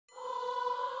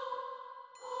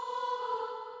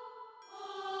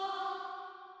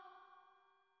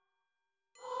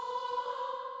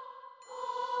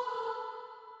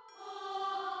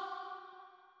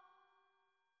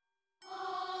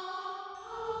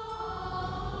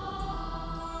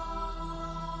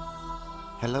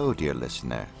Hello, dear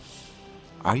listener.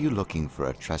 Are you looking for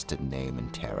a trusted name in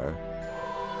terror?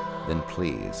 Then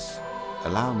please,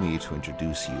 allow me to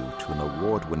introduce you to an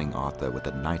award-winning author with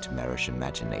a nightmarish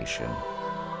imagination,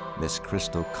 Miss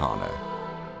Crystal Connor.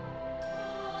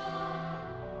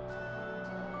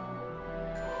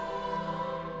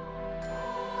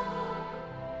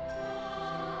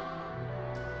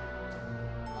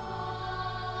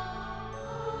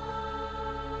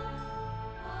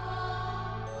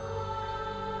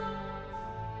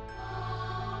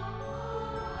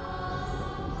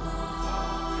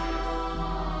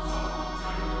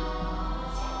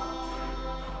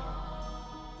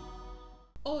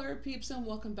 Hola peeps, and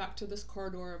welcome back to this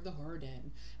corridor of the Horror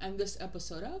Den and this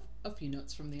episode of A Few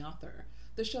Notes from the Author,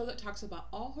 the show that talks about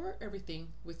all horror everything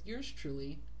with yours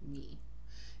truly, me.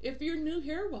 If you're new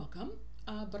here, welcome,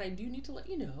 but I do need to let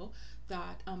you know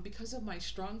that because of my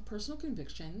strong personal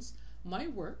convictions, my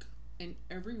work in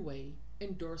every way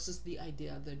endorses the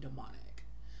idea of the demonic.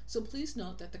 So please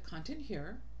note that the content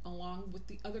here, along with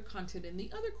the other content in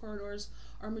the other corridors,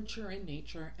 are mature in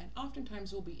nature and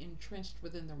oftentimes will be entrenched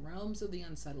within the realms of the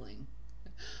unsettling.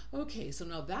 Okay, so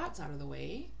now that's out of the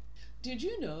way. Did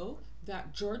you know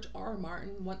that George R. R.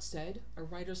 Martin once said, "A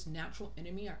writer's natural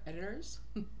enemy are editors"?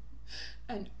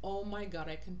 And oh my god,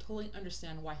 I can totally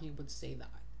understand why he would say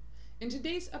that. In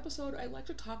today's episode, I'd like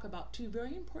to talk about two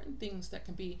very important things that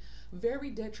can be very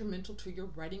detrimental to your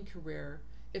writing career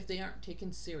if they aren't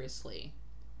taken seriously.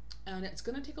 And it's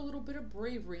going to take a little bit of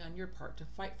bravery on your part to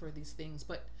fight for these things.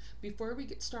 But before we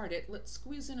get started, let's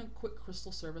squeeze in a quick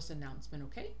Crystal Service announcement,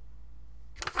 okay?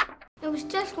 It was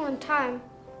just one time.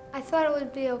 I thought it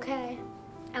would be okay.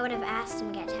 I would have asked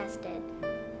him to get tested.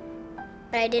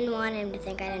 But I didn't want him to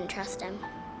think I didn't trust him.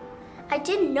 I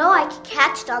didn't know I could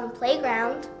catch it on the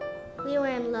playground. We were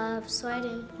in love, so I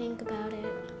didn't think about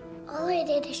it. All I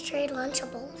did is trade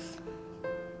Lunchables.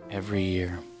 Every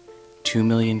year, 2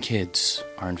 million kids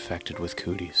are infected with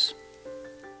cooties.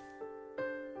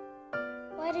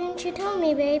 Why didn't you tell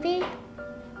me, baby?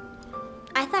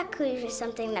 I thought cooties was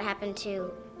something that happened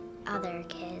to other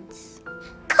kids.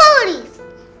 Cooties!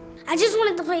 I just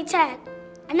wanted to play tag.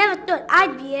 I never thought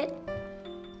I'd be it.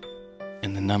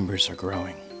 And the numbers are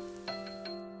growing.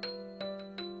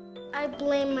 I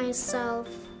blame myself.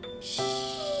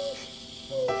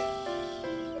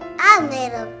 I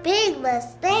made a big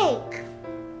mistake.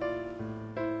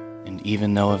 And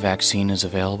even though a vaccine is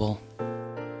available,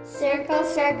 Circle,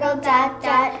 circle, dot,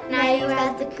 dot, now you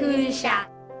have the cootie shot.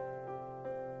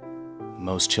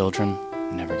 most children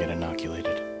never get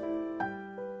inoculated.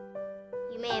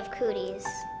 You may have cooties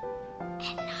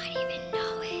and not even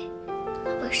know it.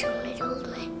 I wish someone had told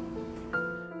me.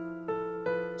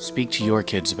 Speak to your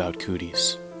kids about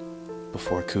cooties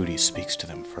before cooties speaks to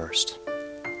them first.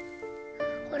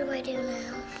 What do I do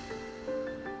now?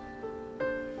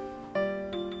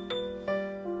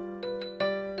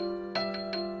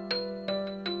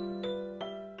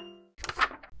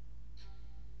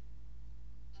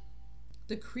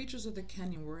 The creatures of the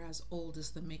canyon were as old as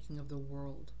the making of the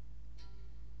world.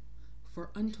 For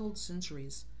untold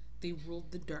centuries, they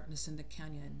ruled the darkness in the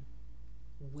canyon,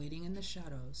 waiting in the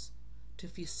shadows to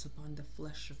feast upon the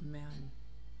flesh of man.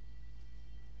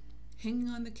 Hanging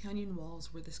on the canyon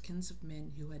walls were the skins of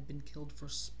men who had been killed for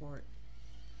sport.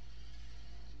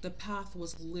 The path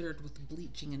was littered with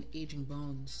bleaching and aging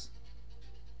bones.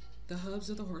 The hooves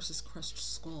of the horses crushed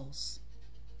skulls.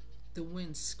 The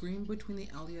wind screamed between the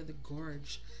alley of the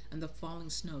gorge, and the falling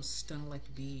snow stung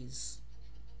like bees.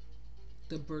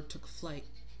 The bird took flight.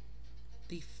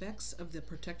 The effects of the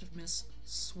protective mist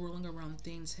swirling around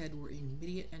Thane's head were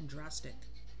immediate and drastic.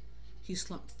 He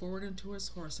slumped forward into his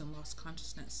horse and lost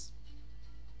consciousness.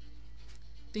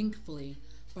 Thankfully,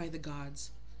 by the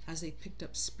gods, as they picked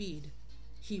up speed,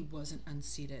 he wasn't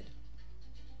unseated.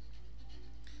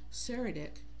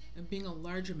 Saradik, being a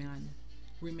larger man,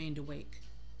 remained awake.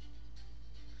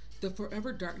 The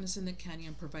forever darkness in the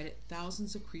canyon provided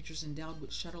thousands of creatures endowed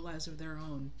with shadow lives of their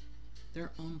own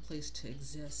place to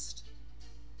exist.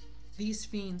 These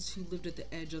fiends who lived at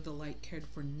the edge of the light cared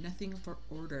for nothing for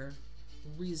order,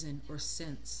 reason, or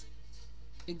sense,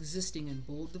 existing in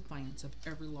bold defiance of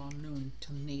every law known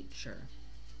to nature.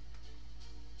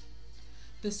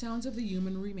 The sounds of the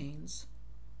human remains,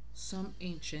 some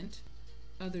ancient,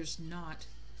 others not,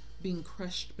 being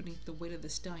crushed beneath the weight of the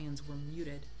stallions, were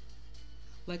muted.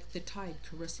 Like the tide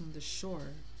caressing the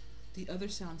shore, the other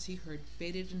sounds he heard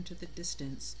faded into the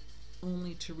distance,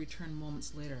 only to return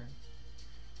moments later.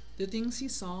 The things he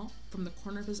saw from the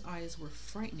corner of his eyes were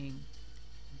frightening,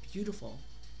 beautiful,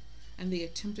 and they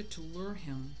attempted to lure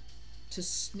him, to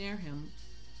snare him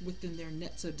within their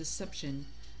nets of deception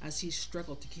as he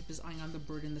struggled to keep his eye on the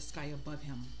bird in the sky above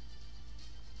him.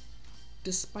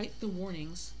 Despite the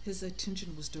warnings, his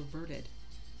attention was diverted.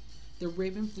 The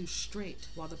raven flew straight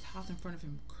while the path in front of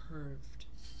him curved.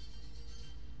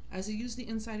 As he used the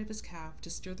inside of his calf to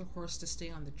steer the horse to stay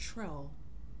on the trail,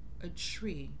 a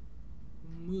tree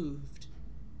moved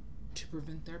to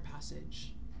prevent their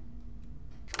passage.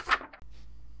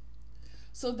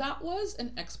 So that was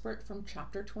an excerpt from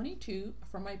chapter 22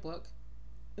 from my book,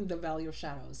 The Valley of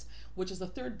Shadows, which is the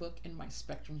third book in my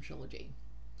Spectrum trilogy.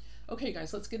 Okay,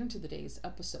 guys, let's get into today's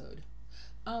episode.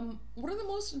 One of the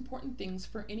most important things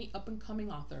for any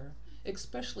up-and-coming author,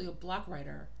 especially a Black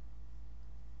writer,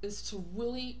 is to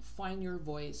really find your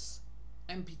voice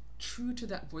and be true to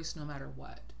that voice no matter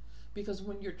what. Because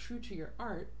when you're true to your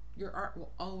art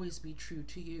will always be true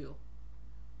to you.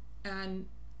 And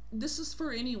this is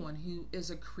for anyone who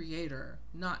is a creator,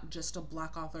 not just a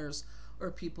Black authors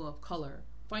or people of color.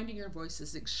 Finding your voice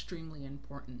is extremely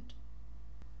important.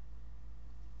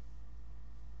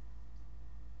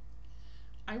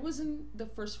 I was in the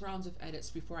first rounds of edits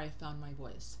before I found my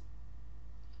voice.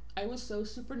 I was so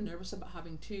super nervous about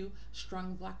having two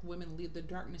strong Black women lead the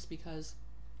darkness because,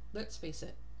 let's face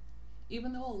it,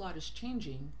 even though a lot is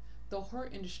changing, the horror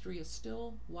industry is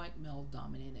still white male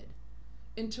dominated.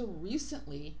 Until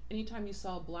recently, anytime you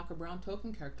saw a Black or brown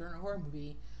token character in a horror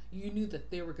movie, you knew that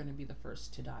they were going to be the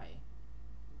first to die.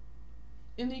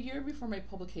 In the year before my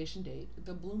publication date,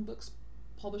 the Bloom Books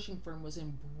publishing firm was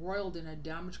embroiled in a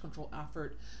damage control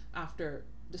effort after,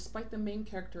 despite the main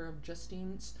character of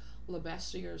Justine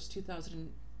Lebastier's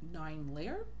 2009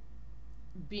 Lair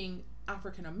being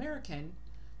African American,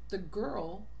 the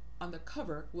girl on the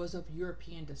cover was of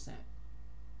European descent.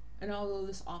 And although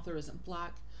this author isn't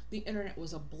Black, the internet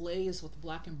was ablaze with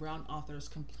Black and brown authors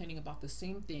complaining about the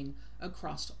same thing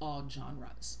across all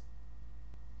genres.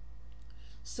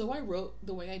 So I wrote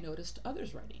the way I noticed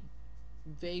others writing,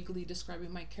 vaguely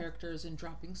describing my characters and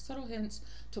dropping subtle hints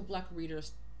to Black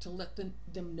readers to let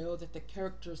them know that the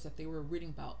characters that they were reading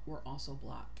about were also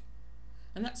Black.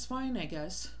 And that's fine, I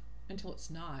guess, until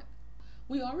it's not.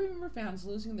 We all remember fans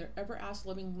losing their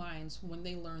ever-ass-loving minds when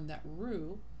they learned that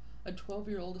Rue, a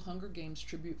 12-year-old Hunger Games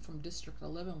tribute from District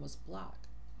 11, was Black.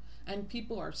 And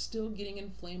people are still getting in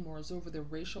flame wars over the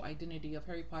racial identity of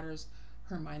Harry Potter's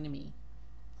Hermione.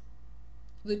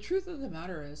 The truth of the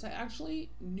matter is, I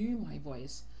actually knew my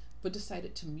voice, but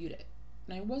decided to mute it.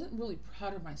 And I wasn't really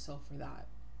proud of myself for that.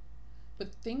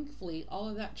 But thankfully, all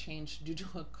of that changed due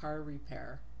to a car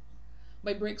repair.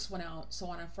 My brakes went out, so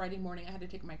on a Friday morning I had to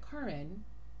take my car in,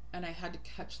 and I had to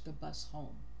catch the bus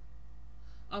home.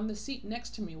 On the seat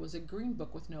next to me was a green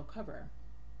book with no cover.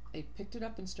 I picked it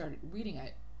up and started reading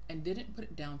it, and didn't put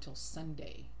it down till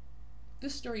Sunday.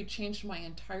 This story changed my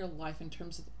entire life in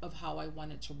terms of how I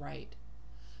wanted to write.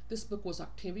 This book was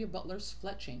Octavia Butler's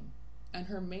Fletching, and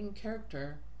her main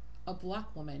character, a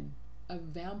Black woman, a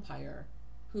vampire,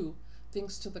 who,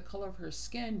 thanks to the color of her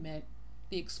skin, meant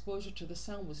the exposure to the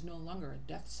sun was no longer a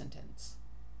death sentence.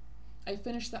 I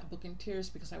finished that book in tears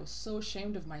because I was so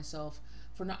ashamed of myself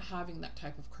for not having that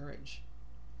type of courage.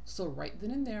 So right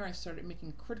then and there, I started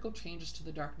making critical changes to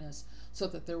the darkness so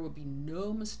that there would be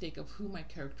no mistake of who my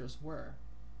characters were.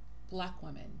 Black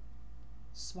women.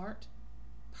 Smart,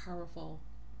 powerful,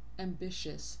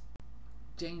 ambitious,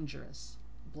 dangerous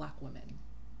Black women.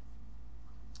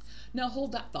 Now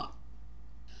hold that thought.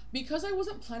 Because I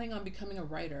wasn't planning on becoming a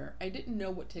writer, I didn't know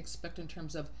what to expect in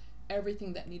terms of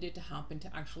everything that needed to happen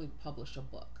to actually publish a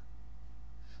book.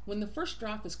 When the first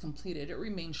draft is completed, it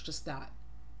remains just that,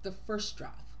 the first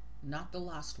draft, not the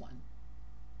last one.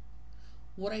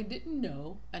 What I didn't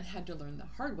know and had to learn the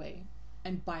hard way,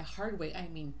 and by hard way I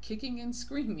mean kicking and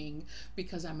screaming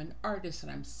because I'm an artist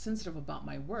and I'm sensitive about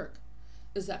my work,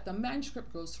 is that the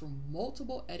manuscript goes through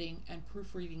multiple editing and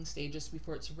proofreading stages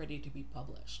before it's ready to be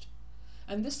published.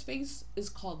 And this phase is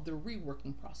called the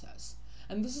reworking process.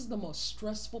 And this is the most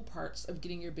stressful parts of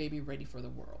getting your baby ready for the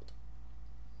world.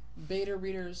 Beta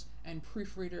readers and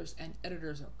proofreaders and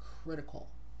editors are critical.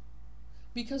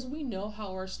 Because we know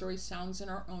how our story sounds in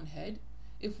our own head,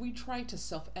 if we try to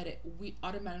self-edit, we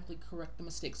automatically correct the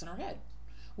mistakes in our head,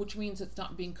 which means it's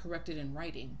not being corrected in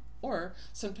writing, or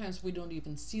sometimes we don't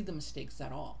even see the mistakes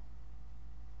at all.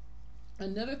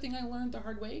 Another thing I learned the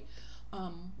hard way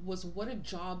was what a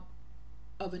job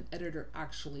of an editor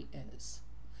actually is,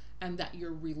 and that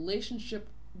your relationship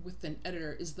with an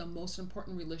editor is the most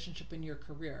important relationship in your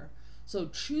career. So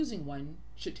choosing one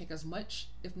should take as much,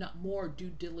 if not more, due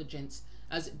diligence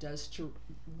as it does to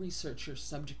research your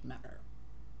subject matter.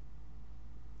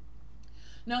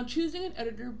 Now, choosing an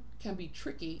editor can be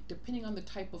tricky depending on the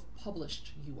type of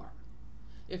published you are.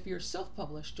 If you're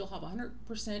self-published, you'll have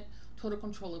 100% total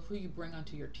control of who you bring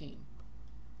onto your team.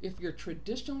 If you're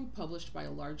traditionally published by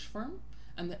a large firm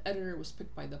and the editor was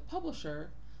picked by the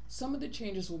publisher, some of the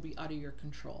changes will be out of your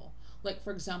control. Like,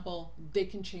 for example, they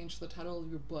can change the title of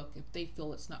your book if they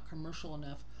feel it's not commercial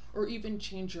enough, or even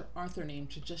change your author name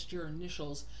to just your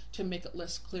initials to make it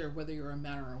less clear whether you're a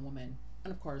man or a woman.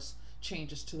 And of course,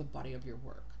 changes to the body of your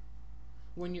work.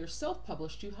 When you're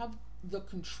self-published, you have the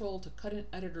control to cut an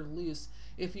editor loose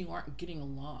if you aren't getting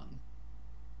along.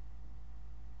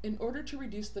 In order to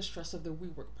reduce the stress of the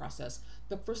rework process,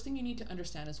 the first thing you need to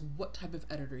understand is what type of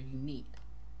editor you need.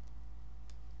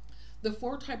 The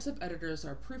 4 types of editors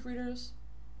are proofreaders,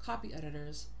 copy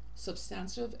editors,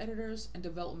 substantive editors, and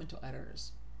developmental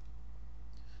editors.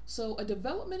 So a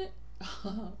developmental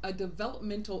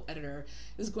editor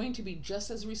is going to be just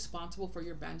as responsible for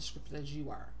your manuscript as you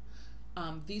are.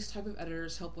 These type of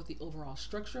editors help with the overall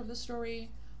structure of the story,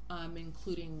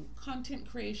 including content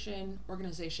creation,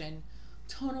 organization,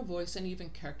 tone of voice, and even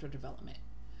character development.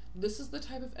 This is the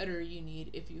type of editor you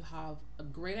need if you have a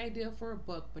great idea for a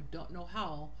book but don't know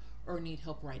how or need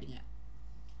help writing it.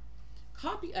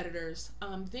 Copy editors,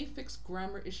 they fix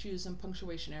grammar issues and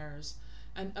punctuation errors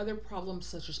and other problems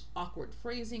such as awkward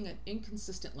phrasing and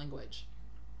inconsistent language.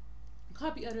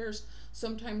 Copy editors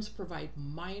sometimes provide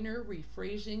minor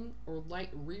rephrasing or light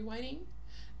rewriting,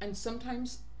 and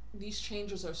sometimes these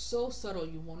changes are so subtle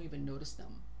you won't even notice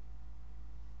them.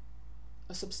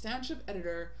 A substantive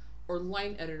editor or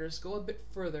line editors go a bit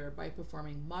further by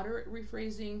performing moderate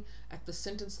rephrasing at the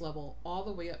sentence level all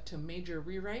the way up to major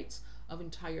rewrites of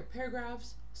entire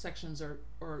paragraphs, sections, or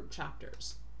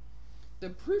chapters. The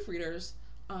proofreaders,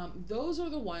 those are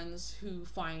the ones who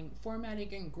find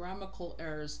formatting and grammatical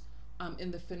errors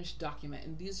in the finished document,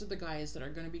 and these are the guys that are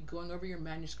going to be going over your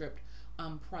manuscript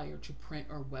prior to print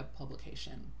or web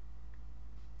publication.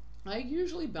 I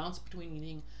usually bounce between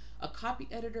needing a copy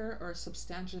editor or a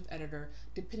substantive editor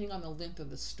depending on the length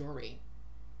of the story.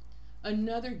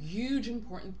 Another huge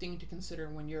important thing to consider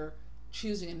when you're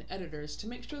choosing an editor is to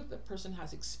make sure that the person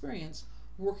has experience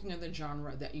working in the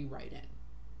genre that you write in.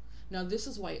 Now, this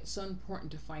is why it's so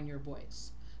important to find your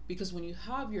voice, because when you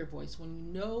have your voice, when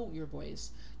you know your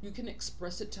voice, you can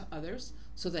express it to others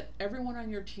so that everyone on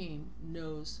your team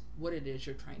knows what it is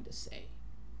you're trying to say.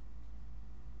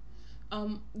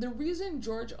 The reason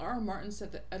George R. R. Martin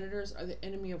said that editors are the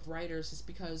enemy of writers is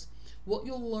because what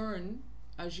you'll learn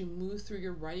as you move through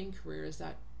your writing career is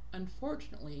that,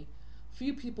 unfortunately,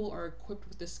 few people are equipped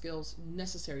with the skills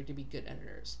necessary to be good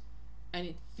editors,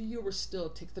 and fewer still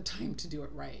take the time to do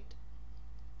it right.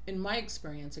 In my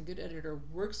experience, a good editor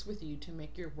works with you to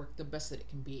make your work the best that it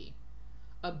can be.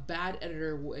 A bad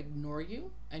editor will ignore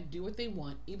you and do what they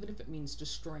want, even if it means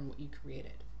destroying what you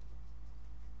created.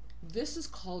 This is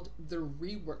called the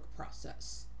rework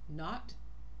process, not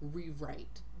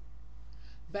rewrite.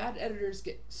 Bad editors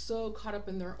get so caught up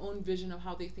in their own vision of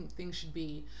how they think things should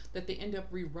be that they end up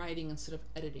rewriting instead of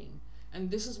editing. And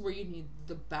this is where you need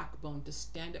the backbone to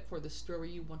stand up for the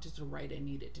story you wanted to write and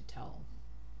needed to tell.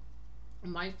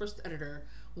 My first editor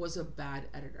was a bad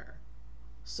editor.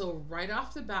 So right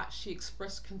off the bat, she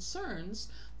expressed concerns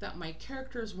that my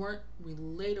characters weren't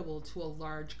relatable to a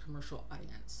large commercial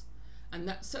audience. And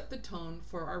that set the tone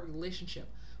for our relationship,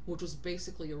 which was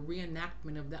basically a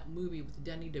reenactment of that movie with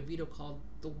Danny DeVito called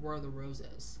The War of the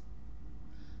Roses.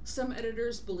 Some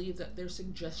editors believe that their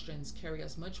suggestions carry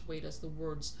as much weight as the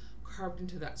words carved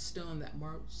into that stone that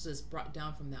Moses brought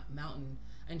down from that mountain,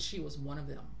 and she was one of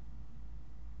them.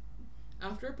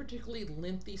 After a particularly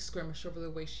lengthy skirmish over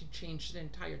the way she changed an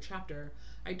entire chapter,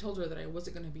 I told her that I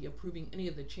wasn't going to be approving any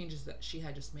of the changes that she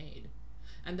had just made,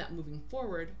 and that moving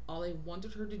forward, all I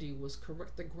wanted her to do was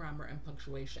correct the grammar and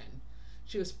punctuation.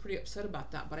 She was pretty upset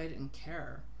about that, but I didn't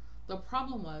care. The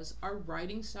problem was our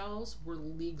writing styles were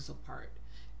leagues apart,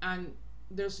 and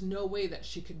there's no way that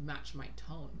she could match my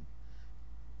tone.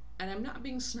 And I'm not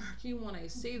being snarky when I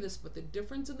say this, but the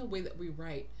difference in the way that we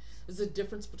write is the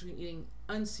difference between eating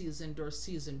unseasoned or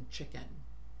seasoned chicken.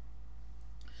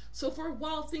 So for a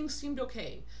while, things seemed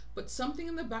okay, but something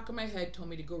in the back of my head told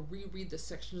me to go reread the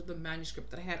sections of the manuscript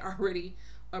that I had already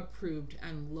approved,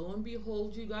 and lo and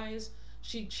behold, you guys,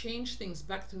 she changed things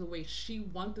back to the way she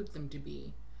wanted them to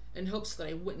be, in hopes that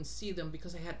I wouldn't see them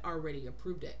because I had already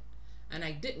approved it. And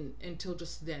I didn't until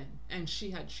just then, and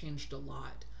she had changed a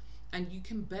lot. And you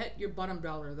can bet your bottom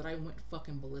dollar that I went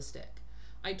fucking ballistic.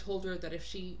 I told her that if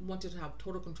she wanted to have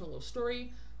total control of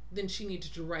story, then she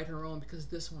needed to write her own because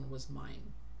this one was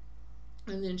mine.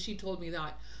 And then she told me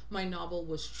that my novel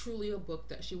was truly a book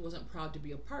that she wasn't proud to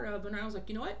be a part of. And I was like,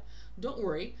 you know what? Don't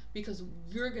worry, because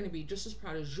you're going to be just as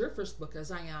proud as your first book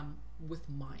as I am with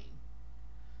mine.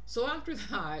 So after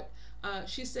that,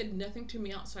 she said nothing to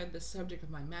me outside the subject of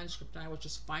my manuscript, and I was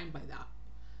just fine by that.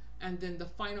 And then the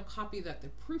final copy that the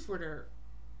proofreader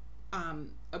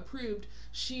approved,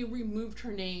 she removed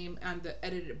her name and the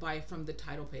edited by from the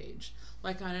title page.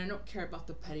 Like, I don't care about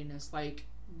the pettiness, like,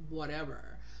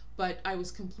 whatever. But I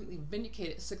was completely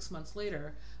vindicated 6 months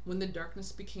later when The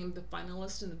Darkness became the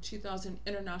finalist in the 2000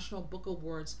 International Book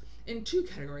Awards in 2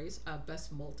 categories,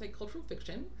 Best Multicultural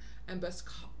Fiction and Best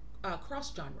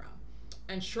Cross Genre.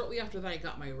 And shortly after that, I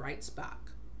got my rights back.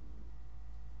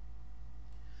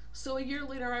 So a year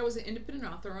later, I was an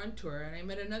independent author on tour, and I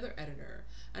met another editor.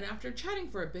 And after chatting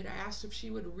for a bit, I asked if she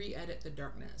would re-edit The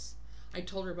Darkness. I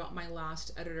told her about my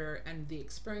last editor and the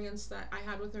experience that I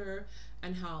had with her,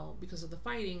 and how, because of the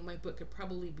fighting, my book could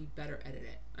probably be better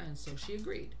edited. And so she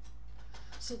agreed.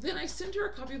 So then I sent her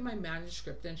a copy of my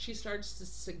manuscript, and she started to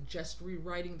suggest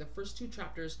rewriting the first 2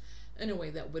 chapters in a way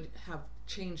that would have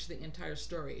changed the entire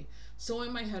story. So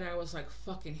in my head, I was like,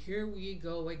 fucking here we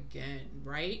go again,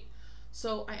 right?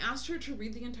 So I asked her to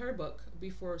read the entire book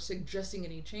before suggesting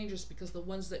any changes, because the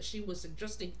ones that she was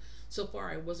suggesting so far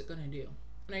I wasn't going to do.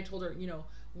 And I told her,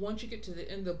 once you get to the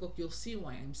end of the book, you'll see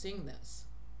why I'm saying this.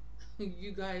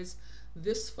 You guys,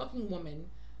 this fucking woman,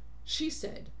 she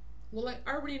said, well, I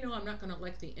already know I'm not going to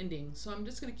like the ending, so I'm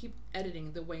just going to keep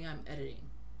editing the way I'm editing.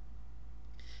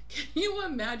 Can you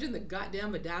imagine the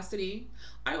goddamn audacity?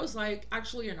 I was like,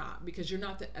 actually you're not, because you're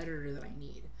not the editor that I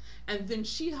need. And then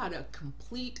she had a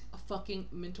complete fucking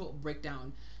mental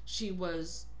breakdown. She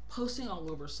was posting all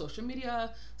over social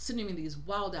media, sending me these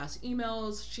wild ass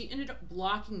emails. She ended up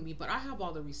blocking me, but I have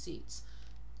all the receipts.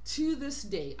 To this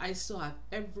day, I still have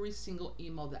every single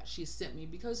email that she sent me,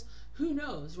 because who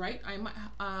knows, right? I might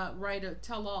write a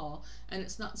tell-all and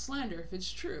it's not slander if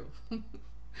it's true.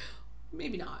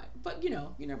 Maybe not, but you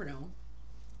never know.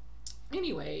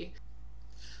 Anyway,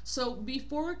 so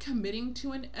before committing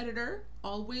to an editor,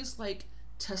 always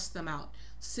test them out.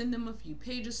 Send them a few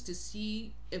pages to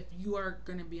see if you are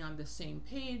going to be on the same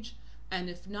page, and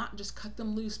if not, just cut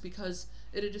them loose, because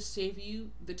it'll just save you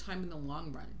the time in the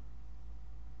long run.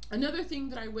 Another thing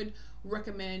that I would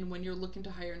recommend when you're looking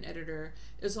to hire an editor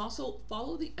is also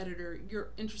follow the editor you're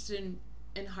interested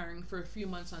in hiring for a few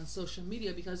months on social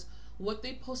media, because what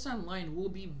they post online will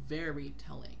be very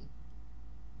telling.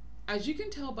 As you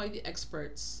can tell by the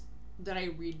experts that I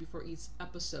read before each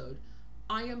episode,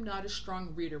 I am not a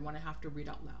strong reader when I have to read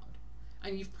out loud.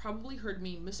 And you've probably heard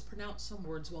me mispronounce some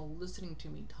words while listening to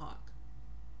me talk.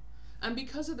 And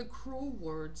because of the cruel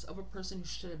words of a person who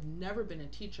should have never been a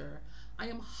teacher, I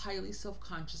am highly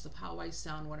self-conscious of how I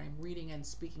sound when I'm reading and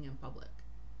speaking in public.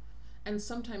 And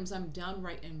sometimes I'm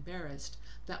downright embarrassed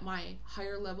that my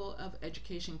higher level of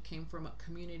education came from a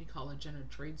community college and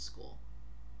a trade school.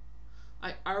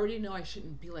 I already know I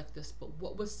shouldn't be like this, but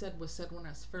what was said when I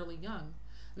was fairly young,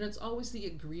 and it's always the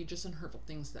egregious and hurtful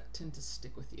things that tend to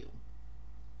stick with you.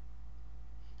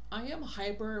 I am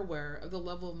hyper aware of the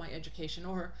level of my education,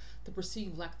 or the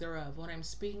perceived lack thereof, when I'm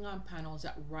speaking on panels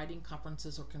at writing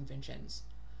conferences or conventions.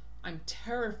 I'm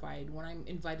terrified when I'm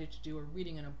invited to do a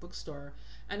reading in a bookstore,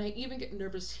 and I even get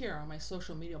nervous here on my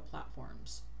social media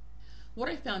platforms. What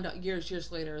I found out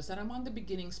years later is that I'm on the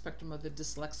beginning spectrum of the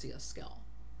dyslexia scale.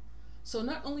 So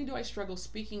not only do I struggle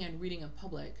speaking and reading in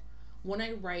public, when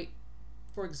I write,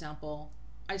 for example,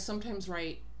 I sometimes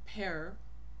write pear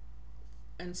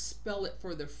and spell it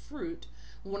for the fruit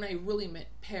when I really meant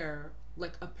pear,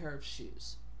 like a pair of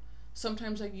shoes.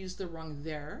 Sometimes I use the wrong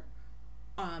there.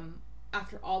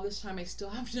 After all this time, I still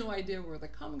have no idea where the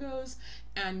comma goes,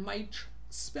 and my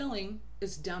spelling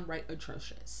is downright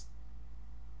atrocious.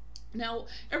 Now,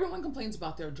 everyone complains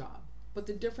about their job, but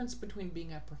the difference between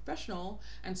being a professional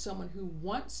and someone who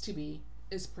wants to be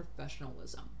is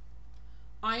professionalism.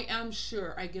 I am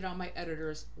sure I get on my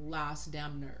editor's last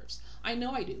damn nerves. I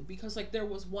know I do, because there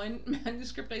was one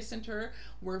manuscript I sent her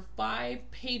where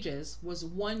 5 pages was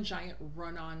one giant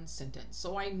run-on sentence.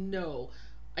 So I know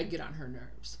I get on her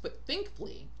nerves. But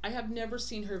thankfully, I have never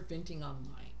seen her venting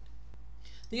online.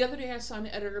 The other day I saw an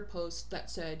editor post that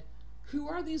said, "Who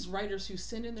are these writers who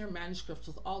send in their manuscripts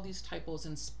with all these typos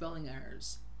and spelling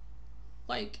errors?"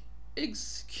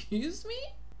 Excuse me?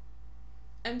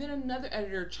 And then another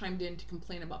editor chimed in to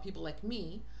complain about people like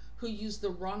me who use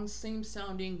the wrong same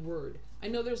sounding word. I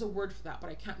know there's a word for that, but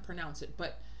I can't pronounce it.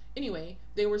 But anyway,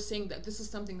 they were saying that this is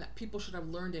something that people should have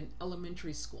learned in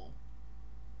elementary school.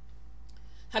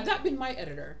 Had that been my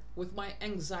editor, with my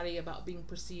anxiety about being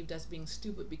perceived as being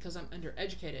stupid because I'm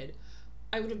undereducated,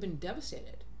 I would have been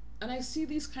devastated. And I see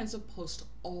these kinds of posts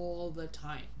all the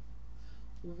time.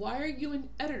 Why are you an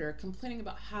editor complaining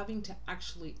about having to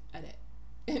actually edit?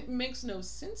 It makes no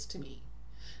sense to me.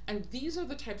 And these are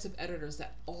the types of editors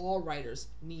that all writers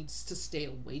needs to stay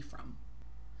away from.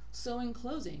 So in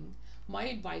closing, my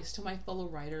advice to my fellow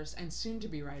writers and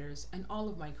soon-to-be writers and all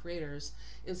of my creators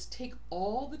is take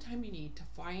all the time you need to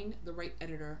find the right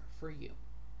editor for you.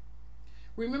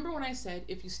 Remember when I said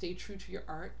if you stay true to your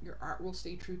art will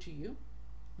stay true to you?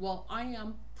 Well, I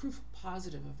am proof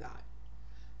positive of that,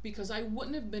 because I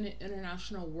wouldn't have been an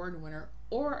international award winner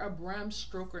or a Bram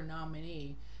Stoker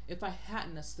nominee if I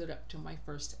hadn't have stood up to my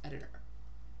first editor.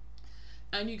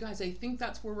 And you guys, I think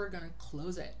that's where we're going to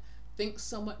close it. Thanks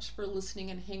so much for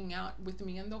listening and hanging out with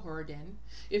me in the Horror Den.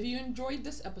 If you enjoyed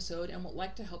this episode and would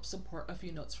like to help support A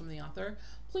Few Notes from the Author,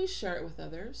 please share it with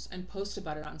others and post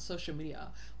about it on social media.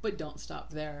 But don't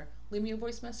stop there. Leave me a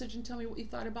voice message and tell me what you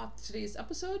thought about today's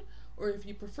episode, or if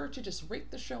you prefer to just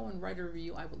rate the show and write a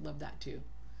review, I would love that too.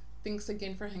 Thanks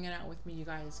again for hanging out with me, you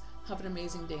guys. Have an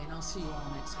amazing day, and I'll see you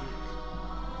all next week.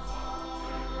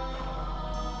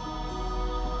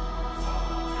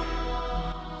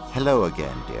 Hello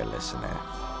again, dear listener.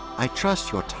 I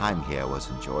trust your time here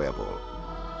was enjoyable.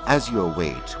 As you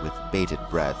await with bated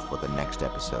breath for the next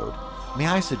episode, may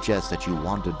I suggest that you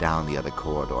wander down the other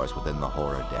corridors within the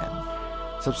Horror Den.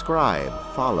 Subscribe,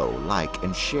 follow, like,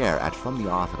 and share at From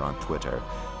the Author on Twitter,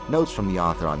 Notes from the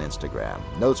Author on Instagram,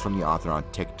 Notes from the Author on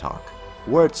TikTok,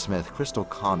 Wordsmith Crystal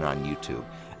Connor on YouTube,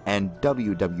 and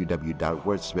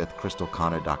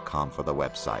www.wordsmithcrystalconnor.com for the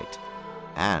website.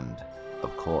 And,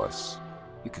 of course,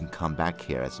 you can come back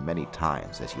here as many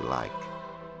times as you like.